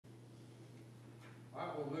All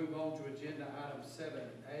right, we'll move on to agenda item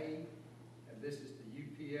 7A, and this is the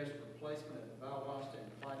UPS replacement at the Valdosta and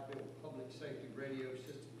Clyattville Public Safety Radio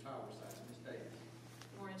System Tower sites. Ms. Davis.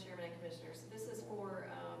 Good morning, Chairman and Commissioners. This is for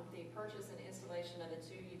the purchase and installation of the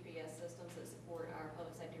two UPS systems that support our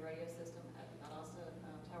public safety radio system at the Valdosta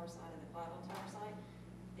Tower site and the Clyattville Tower site.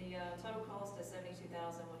 The total cost is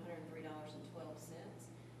 $72,103.12.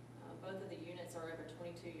 Both of the units are over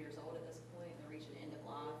 22 years old at this point. They're reaching end of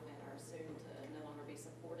life and are soon to no longer be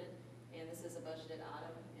supported. And this is a budgeted item,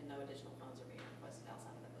 and no additional funds are being requested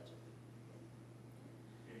outside of the budget.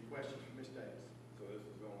 Any questions for Ms. Davis? So this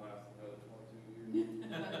is gonna last another 22 years?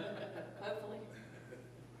 Hopefully.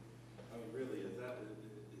 I mean, really, is there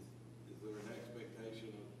an expectation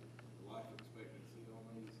of life expectancy on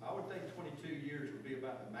these? I would think 22 years would be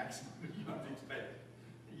about the maximum you would expect.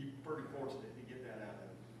 You're pretty fortunate to get that out of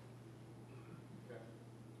it. Okay.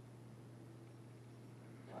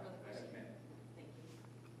 No further questions? Thank you. Thank you.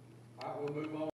 All right, we'll move on.